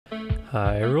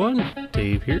Hi everyone,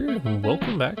 Dave here, and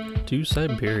welcome back to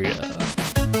Syberia.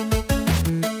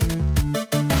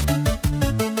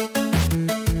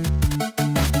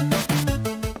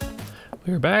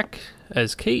 We're back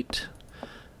as Kate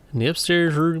in the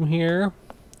upstairs room here.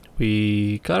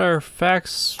 We got our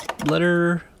fax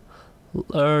letter,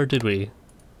 or did we?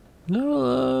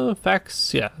 No,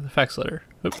 fax, yeah, the fax letter.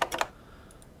 Oop.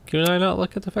 Can I not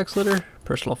look at the fax letter?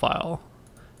 Personal file.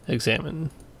 Examine.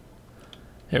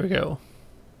 There we go.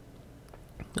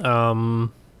 So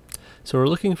we're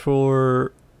looking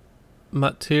for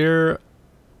Matir.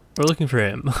 We're looking for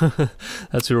him.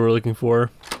 That's who we're looking for.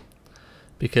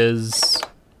 Because,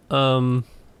 Anna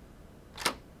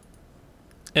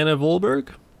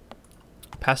Volberg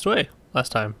passed away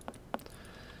last time.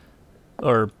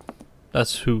 Or,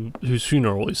 that's whose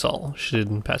funeral we saw. She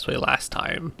didn't pass away last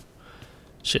time.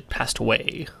 She had passed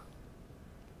away.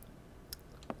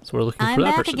 So we're looking for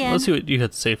that person. Again. Let's see what you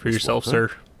had to say for yourself,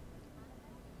 sir.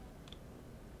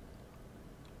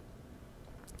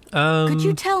 Could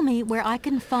you tell me where I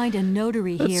can find a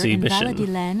notary here in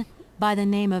Valladolid by the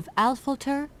name of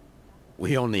Alfolter?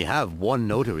 We only have one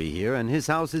notary here, and his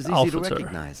house is easy to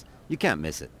recognize. You can't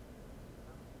miss it.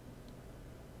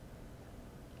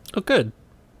 Oh, good.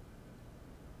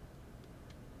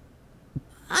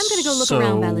 I'm gonna go look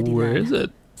around Valladolid. Where is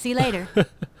it? See you later.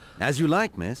 As you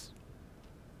like, miss.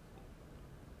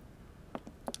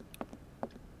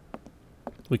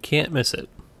 We can't miss it.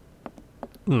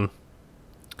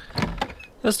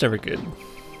 That's never good.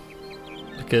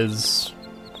 Because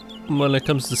when it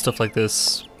comes to stuff like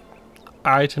this,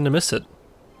 I tend to miss it.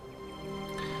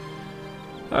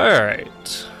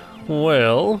 Alright.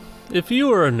 Well, if you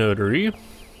were a notary,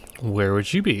 where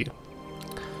would you be?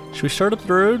 Should we start up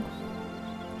the road?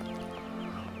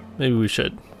 Maybe we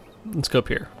should. Let's go up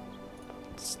here.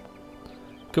 Let's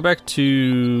go back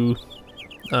to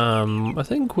I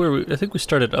think we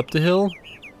started up the hill.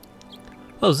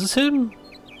 Oh, is this him?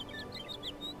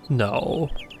 No.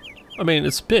 I mean,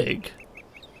 it's big.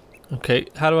 Okay,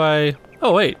 how do I...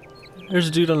 Oh, wait. There's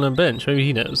a dude on the bench. Maybe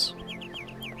he knows.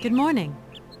 Good morning.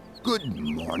 Good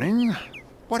morning.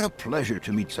 What a pleasure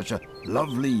to meet such a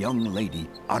lovely young lady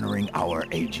honoring our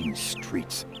aging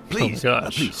streets. Please,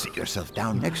 please sit yourself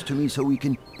down next to me so we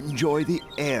can enjoy the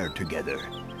air together.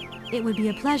 It would be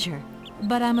a pleasure,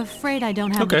 but I'm afraid I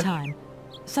don't have the time.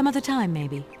 Some other time,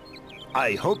 maybe.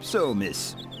 I hope so,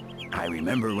 miss. I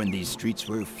remember when these streets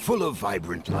were full of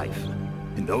vibrant life.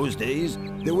 In those days,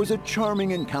 there was a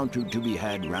charming encounter to be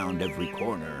had round every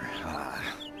corner.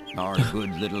 Our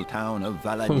good little town of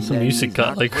Valladolid. The music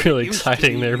got like really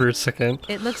exciting there for a second.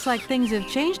 It looks like things have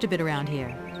changed a bit around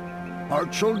here. Our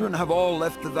children have all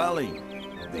left the valley.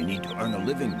 They need to earn a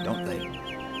living, don't they?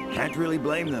 Can't really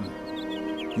blame them.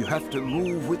 You have to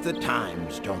move with the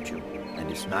times, don't you? And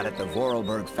it's not at the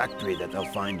Vorarlberg factory that they'll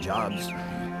find jobs.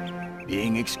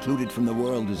 Being excluded from the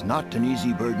world is not an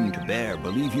easy burden to bear,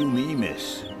 believe you me,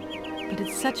 miss. But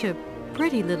it's such a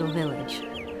pretty little village.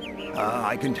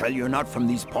 I can tell you're not from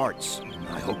these parts.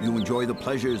 I hope you enjoy the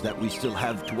pleasures that we still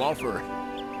have to offer.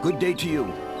 Good day to you.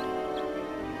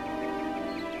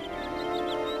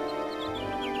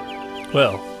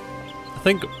 Well, I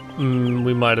think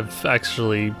we might have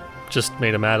actually just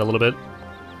made him mad a little bit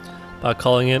by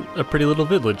calling it a pretty little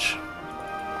village.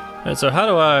 Alright, so how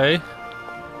do I...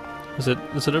 Is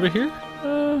it over here?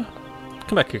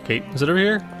 Come back here, Kate. Is it over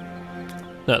here?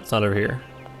 No, it's not over here.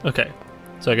 Okay,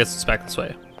 so I guess it's back this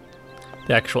way.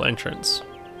 The actual entrance.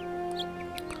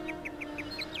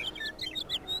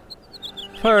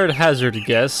 If I were to hazard a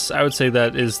guess, I would say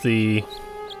that is the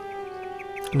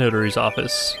notary's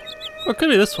office. Or it could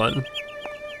be this one.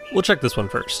 We'll check this one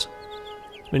first.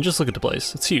 I mean, just look at the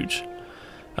place. It's huge.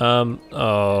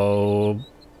 Oh...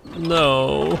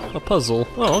 No. A puzzle.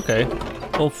 Oh, okay.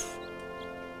 Well,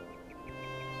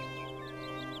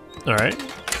 alright.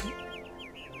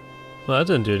 Well, that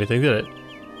didn't do anything, did it?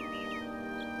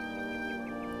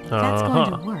 That's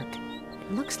going to work.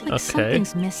 Looks like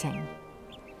something's missing.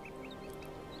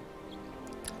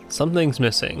 Something's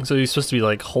missing. So he's supposed to be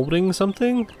like holding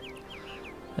something?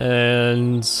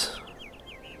 And...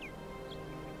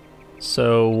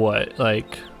 So what?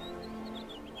 Like...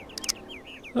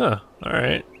 Oh,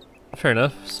 alright. Fair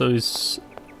enough. So so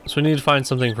we need to find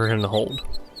something for him to hold.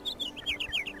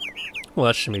 Well,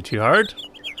 that shouldn't be too hard.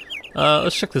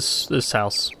 Let's check this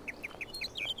house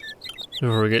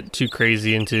before we get too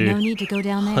crazy into no need to go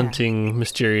down there. Hunting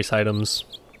mysterious items.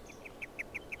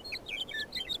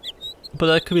 But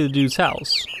that could be the dude's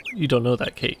house. You don't know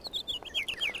that, Kate.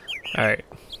 Alright.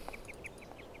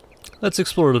 Let's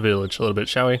explore the village a little bit,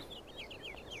 shall we?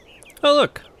 Oh,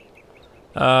 look!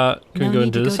 Can we go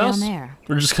into this house? There.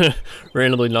 We're just gonna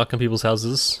randomly knock on people's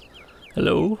houses.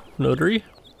 Hello, notary?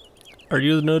 Are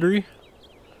you the notary?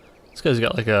 This guy's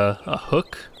got like a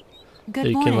hook. Good that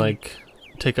he morning. can like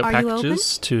take up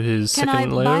packages to his Can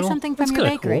second layer. Can I buy something from your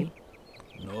bakery?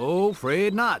 Cool. No,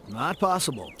 afraid not. Not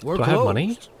possible. We're Do closed. I have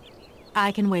money?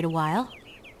 I can wait a while.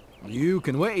 You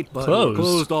can wait, but Closed. we're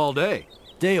closed all day.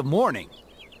 Day of mourning.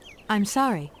 I'm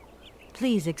sorry.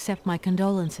 Please accept my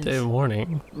condolences. Day of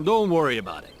mourning. Don't worry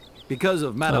about it. Because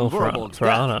of Madame Vorobald's for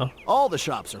death, Anna. all the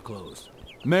shops are closed.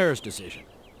 Mayor's decision.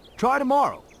 Try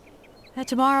tomorrow.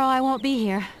 Tomorrow I won't be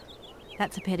here.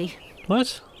 That's a pity.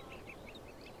 What?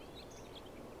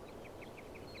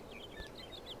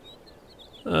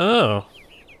 Oh.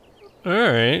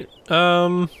 Alright.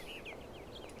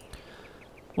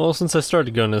 Well, since I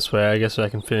started going this way, I guess I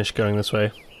can finish going this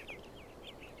way.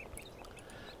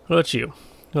 What about you?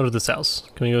 Go to this house.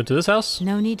 Can we go to this house?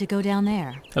 No need to go down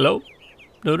there. Hello?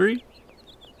 Notary?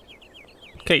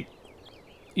 Kate,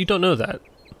 you don't know that.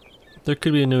 There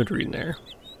could be a notary in there.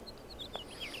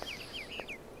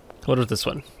 What about this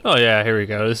one? Oh yeah, here we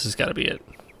go. This has got to be it.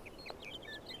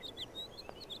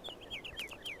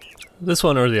 This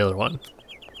one or the other one.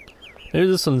 Maybe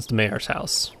this one's the mayor's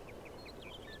house.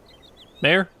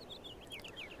 Mayor?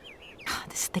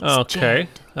 This thing's Okay.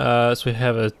 jammed. So we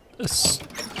have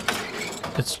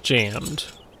it's jammed.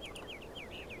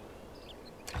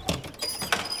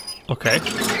 Okay.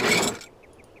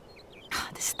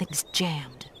 This thing's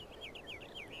jammed.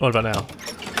 What about now?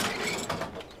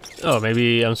 Oh,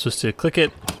 maybe I'm supposed to click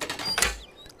it,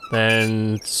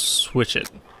 then switch it.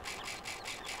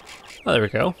 Oh, there we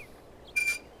go.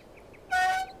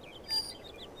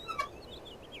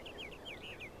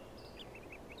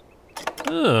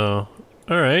 Oh,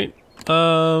 alright.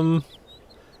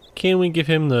 Can we give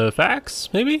him the fax,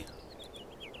 maybe?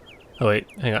 Oh wait,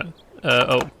 hang on.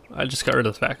 Oh, I just got rid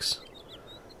of the fax.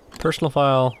 Personal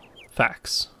file,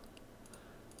 fax.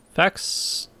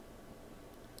 Fax...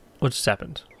 What just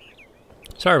happened?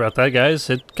 Sorry about that, guys.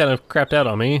 It kind of crapped out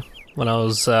on me when I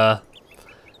was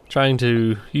trying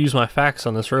to use my fax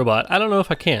on this robot. I don't know if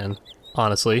I can,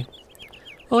 honestly.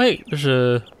 Oh hey, there's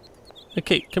a... Hey,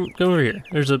 Kate, come over here.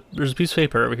 There's a piece of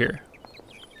paper over here.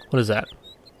 What is that?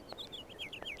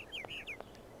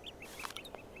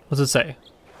 What's it say?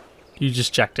 You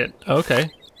just checked it. Oh, okay.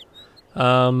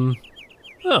 Oh,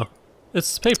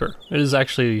 it's paper. It is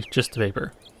actually just the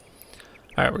paper.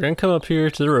 Alright, we're gonna come up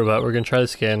here to the robot. We're gonna try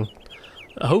this again.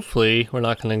 Hopefully, we're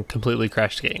not gonna completely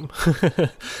crash the game.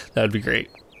 That would be great.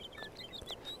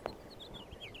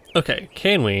 Okay,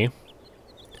 can we...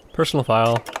 Personal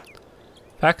file...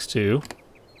 Fax to...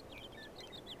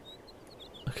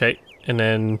 Okay, and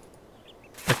then...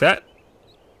 Like that.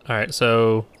 Alright,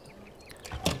 so...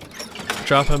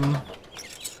 Drop him.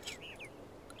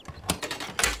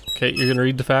 Okay, you're gonna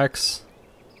read the fax.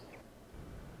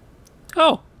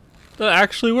 Oh! That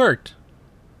actually worked.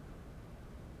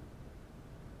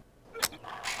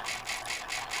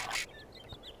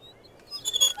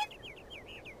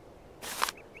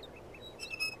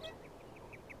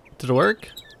 Did it work?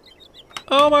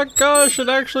 Oh my gosh, it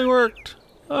actually worked!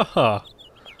 Aha.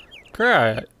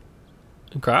 Great.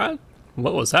 Cried?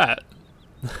 What was that?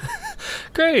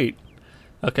 Great!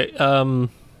 Okay,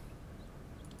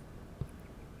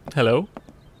 hello?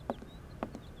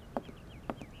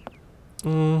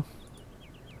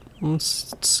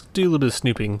 Let's do a little bit of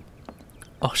snooping.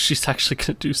 Oh, she's actually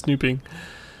gonna do snooping.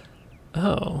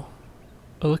 Oh.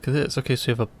 Oh, look at this. Okay, so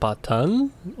we have a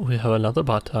button. We have another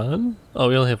button. Oh,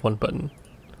 we only have one button.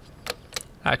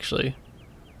 Actually.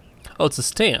 Oh, it's a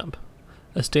stamp.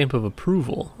 A stamp of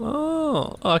approval.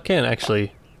 Oh, I can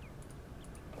actually.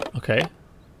 Okay.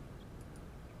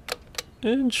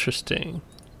 Interesting.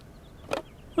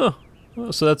 Oh,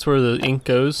 so that's where the ink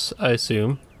goes, I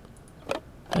assume.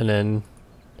 And then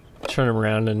turn them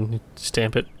around and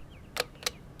stamp it.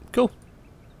 Cool.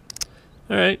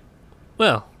 Alright.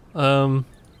 Well,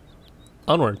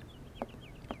 onward.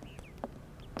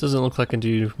 Doesn't look like I can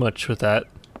do much with that.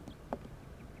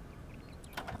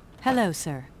 Hello,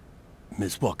 sir.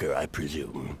 Miss Walker, I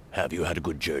presume. Have you had a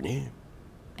good journey?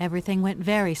 Everything went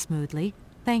very smoothly.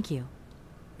 Thank you.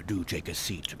 Do take a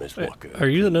seat, Miss Wait, Walker. are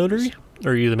you the please. notary?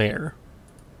 Or are you the mayor?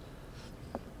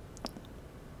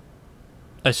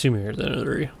 I assume you're the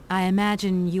notary. I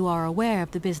imagine you are aware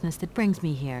of the business that brings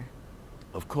me here.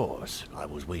 Of course. I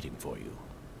was waiting for you.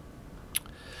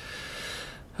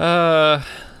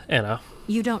 Anna.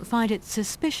 You don't find it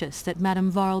suspicious that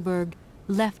Madame Vorarlberg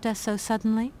left us so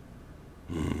suddenly?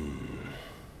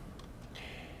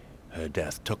 Her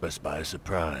death took us by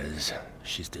surprise.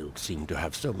 She still seemed to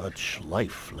have so much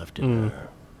life left in her.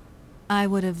 I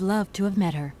would have loved to have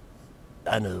met her.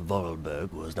 Anna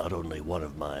Vorarlberg was not only one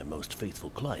of my most faithful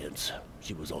clients,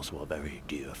 she was also a very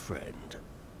dear friend.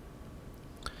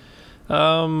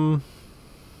 What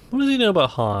does he know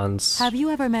about Hans? Have you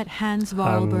ever met Hans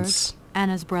Vorarlberg,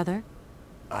 Anna's brother?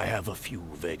 I have a few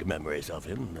vague memories of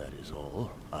him, that is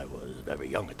all. I was very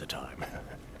young at the time.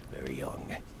 Very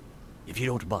young. If you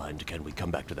don't mind, can we come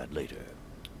back to that later?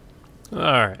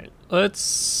 Alright,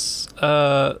 let's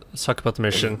talk about the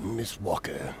mission. Miss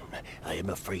Walker, I am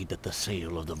afraid that the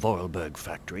sale of the Vorarlberg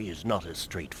factory is not as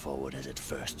straightforward as it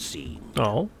first seemed.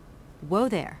 Oh? Whoa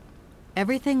there.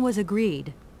 Everything was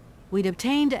agreed. We'd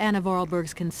obtained Anna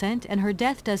Vorarlberg's consent, and her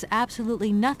death does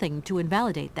absolutely nothing to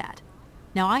invalidate that.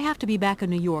 Now, I have to be back in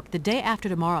New York the day after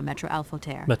tomorrow, Maître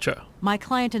Alfoter. Metro. My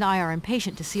client and I are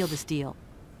impatient to seal this deal.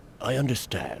 I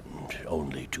understand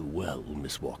only too well,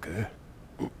 Miss Walker.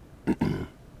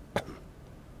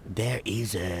 There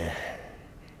is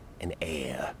an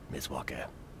heir, Miss Walker.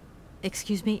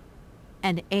 Excuse me?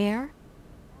 An heir?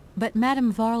 But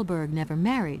Madame Vorarlberg never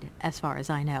married, as far as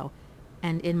I know.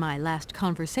 And in my last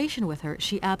conversation with her,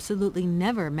 she absolutely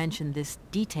never mentioned this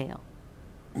detail.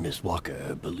 Miss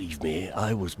Walker, believe me,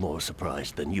 I was more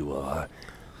surprised than you are.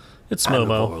 It's Anna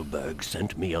Momo. Vorarlberg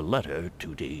sent me a letter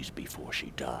 2 days before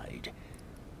she died.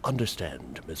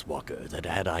 Understand, Miss Walker, that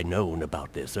had I known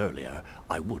about this earlier,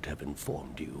 I would have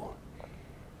informed you.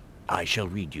 I shall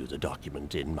read you the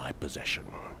document in my possession.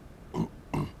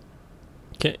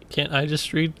 Can't I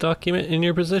just read document in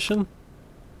your possession?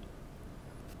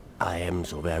 I am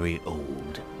so very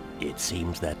old. It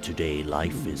seems that today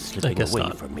life is slipping away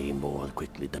from me more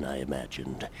quickly than I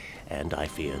imagined, and I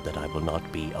fear that I will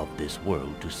not be of this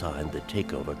world to sign the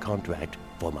takeover contract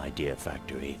for my dear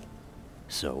factory.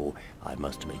 So, I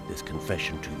must make this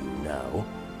confession to you now.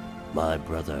 My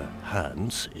brother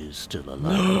Hans is still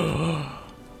alive.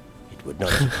 It would not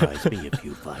surprise me if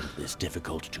you find this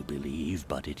difficult to believe,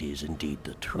 but it is indeed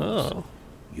the truth. Oh.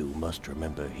 You must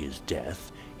remember his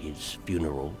death, his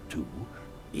funeral too.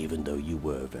 Even though you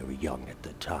were very young at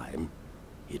the time,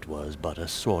 it was but a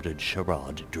sordid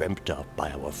charade dreamt up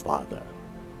by our father.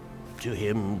 To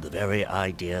him, the very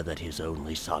idea that his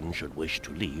only son should wish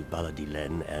to leave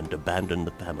Bala-di-Len and abandon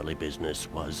the family business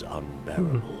was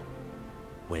unbearable.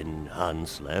 When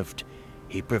Hans left,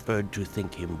 he preferred to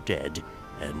think him dead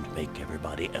and make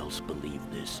everybody else believe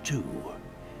this too.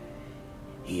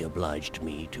 He obliged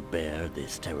me to bear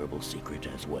this terrible secret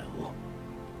as well.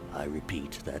 I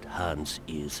repeat that Hans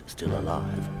is still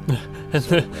alive.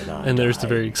 And there's the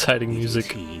very exciting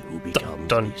music. He who becomes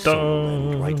the sole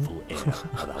and rightful heir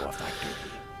of our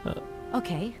factory.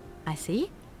 Okay, I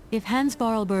see. If Hans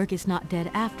Vorarlberg is not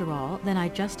dead after all, then I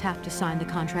just have to sign the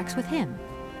contracts with him.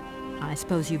 I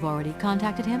suppose you've already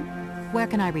contacted him? Where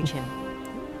can I reach him?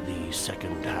 The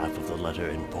second half of the letter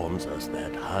informs us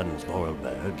that Hans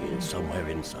Vorarlberg is somewhere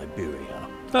in Syberia.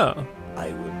 Oh. I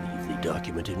will leave the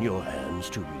document in your hands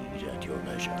to read at your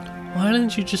leisure. Why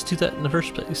didn't you just do that in the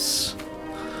first place?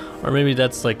 Or maybe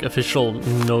that's like official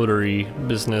notary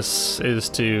business, is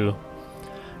to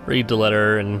read the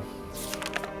letter and,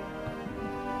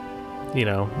 you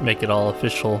know, make it all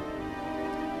official.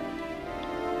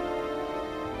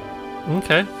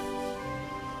 Okay.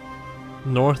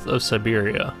 North of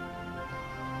Syberia.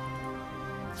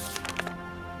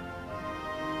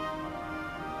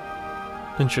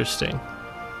 Interesting.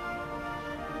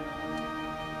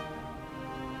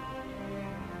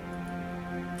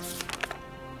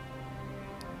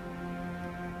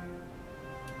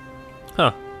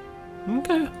 Huh.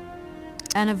 Okay.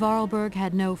 Anna Vorarlberg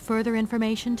had no further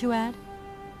information to add?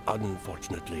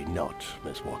 Unfortunately not,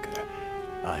 Miss Walker.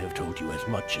 I have told you as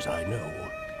much as I know.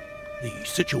 The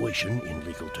situation, in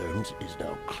legal terms, is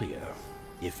now clear.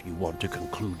 If you want to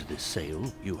conclude this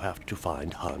sale, you have to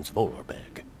find Hans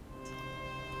Vorarlberg.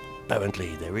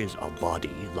 Apparently, there is a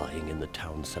body lying in the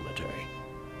town cemetery.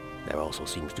 There also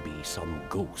seems to be some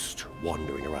ghost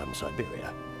wandering around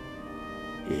Syberia.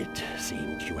 It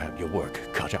seems you have your work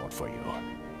cut out for you.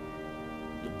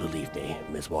 Believe me,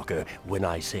 Miss Walker, when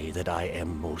I say that I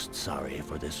am most sorry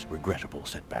for this regrettable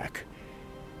setback.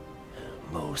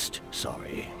 Most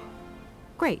sorry.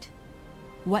 Great.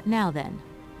 What now, then?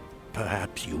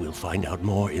 Perhaps you will find out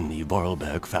more in the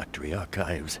Vorarlberg factory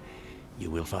archives. You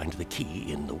will find the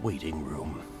key in the waiting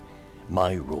room.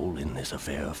 My role in this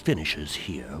affair finishes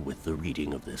here with the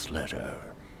reading of this letter.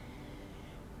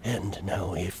 And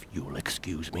now, if you'll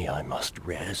excuse me, I must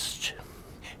rest.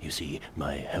 You see,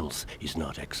 my health is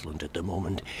not excellent at the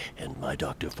moment, and my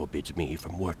doctor forbids me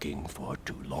from working for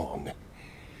too long.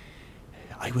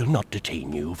 I will not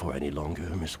detain you for any longer,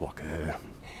 Miss Walker.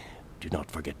 Do not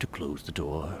forget to close the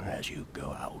door as you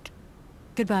go out.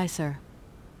 Goodbye, sir.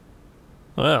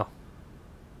 Well.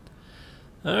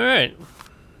 Alright.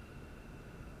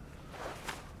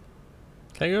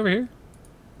 Can I go over here?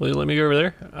 Will you let me go over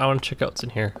there? I want to check out what's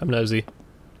in here. I'm nosy.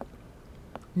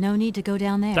 No need to go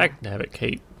down there. Dag nabbit,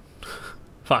 Kate.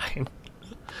 Fine.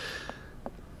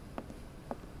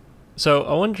 So,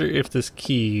 I wonder if this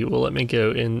key will let me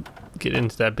go and get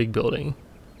into that big building.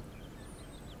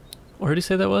 Where did he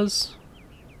say that was?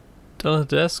 Down at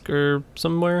the desk or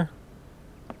somewhere?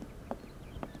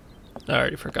 I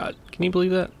already forgot. Can you believe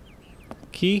that?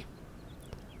 Key?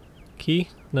 Key?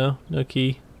 No, no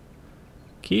key.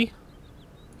 Key?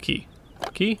 Key.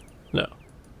 Key? No.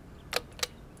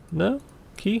 No?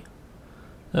 Key?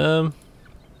 Personal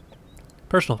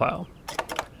file.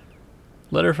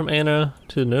 Letter from Anna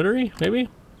to the notary, maybe?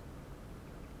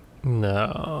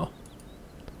 No.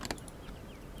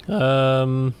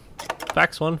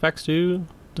 Fax 1, fax 2,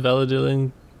 the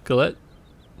validating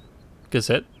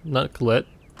Gazette, not Galette.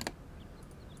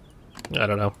 I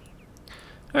don't know.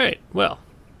 Alright, well.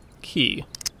 Key.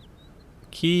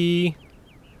 Key.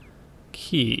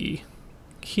 Key.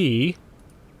 Key.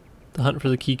 The hunt for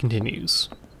the key continues.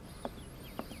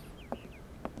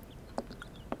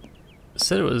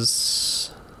 Said it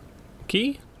was...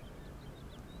 Key?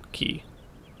 Key.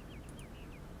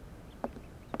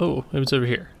 Oh, maybe it's over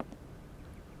here.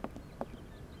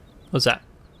 What's that?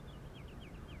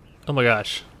 Oh my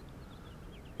gosh.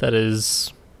 That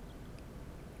is...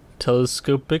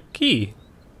 telescopic key.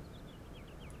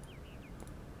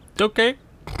 Okay.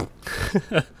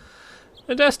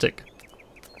 Fantastic.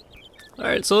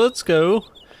 Alright, so let's go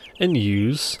and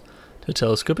use the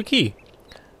telescopic key.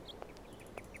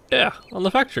 Yeah, on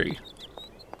the factory.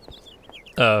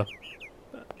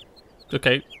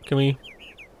 Okay, can we...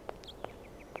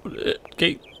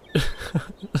 Kate?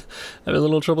 Having a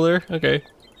little trouble there? Okay.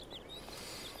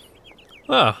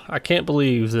 Ah, I can't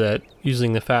believe that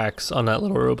using the fax on that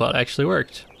little robot actually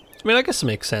worked. I mean, I guess it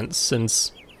makes sense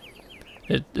since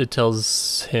it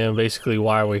tells him basically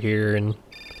why we're here and...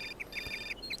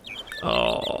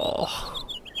 Oh.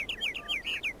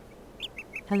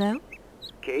 Hello?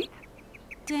 Kate?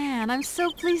 Dan, I'm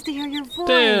so pleased to hear your voice.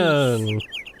 Dan!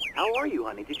 How are you,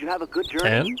 honey? Did you have a good journey?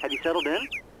 Dan? Have you settled in?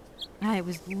 It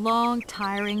was long,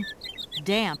 tiring,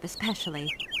 damp especially,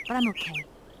 but I'm okay.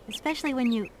 Especially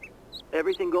when you...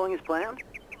 Everything going as planned?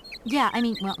 Yeah, I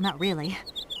mean, well, not really.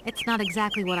 It's not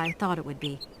exactly what I thought it would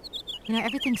be. You know,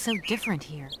 everything's so different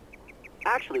here.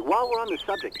 Actually, while we're on the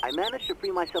subject, I managed to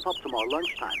free myself up some more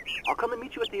lunchtime. I'll come and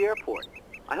meet you at the airport.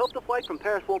 I hope the flight from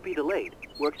Paris won't be delayed.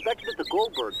 We're expected at the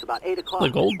Goldbergs about 8 o'clock. The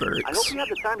Goldbergs? I hope you have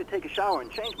the time to take a shower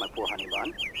and change, my poor honey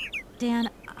bun. Dan,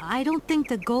 I don't think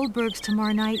the Goldbergs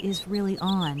tomorrow night is really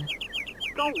on.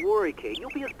 Don't worry, Kate. You'll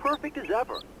be as perfect as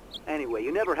ever. Anyway,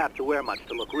 you never have to wear much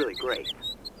to look really great.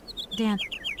 Dan,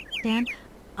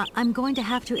 I'm going to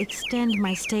have to extend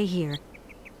my stay here.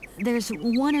 There's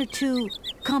 1 or 2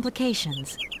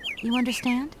 complications. You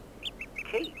understand?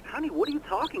 Kate, honey, what are you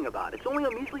talking about? It's only a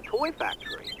measly toy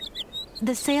factory.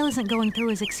 The sale isn't going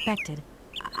through as expected.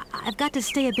 I've got to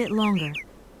stay a bit longer.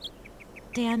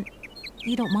 Dan,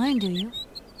 you don't mind, do you?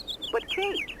 But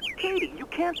Katie, you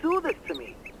can't do this to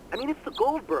me. I mean, it's the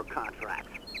Goldberg contracts.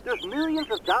 There's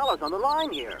millions of dollars on the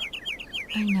line here.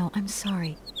 I know, I'm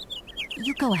sorry.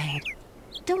 You go ahead.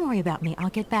 Don't worry about me. I'll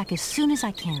get back as soon as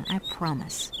I can, I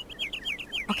promise.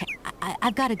 Okay,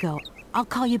 I've got to go. I'll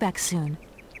call you back soon.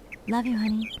 Love you,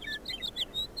 honey.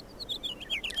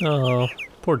 Oh,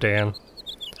 poor Dan.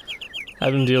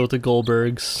 Having to deal with the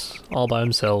Goldbergs all by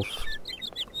himself.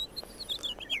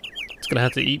 He's gonna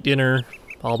have to eat dinner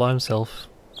all by himself.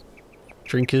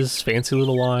 Drink his fancy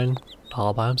little wine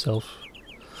all by himself.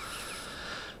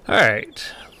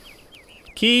 Alright.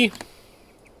 Key.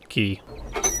 Key.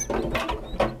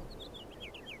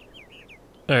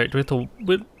 Alright,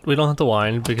 we don't have to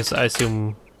wind because I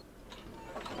assume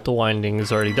the winding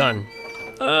is already done.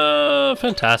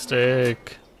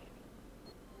 Fantastic.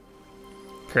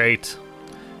 Great.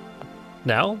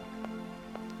 Now,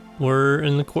 we're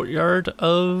in the courtyard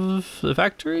of the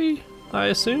factory, I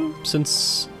assume,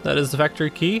 since that is the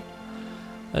factory key.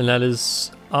 And that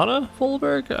is Anna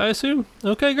Volberg, I assume?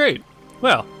 Okay, great.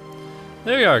 Well,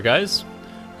 there you are, guys.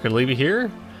 We're gonna leave it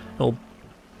here. We'll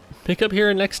pick up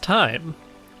here next time.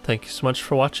 Thank you so much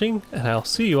for watching, and I'll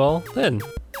see you all then.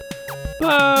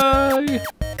 Bye!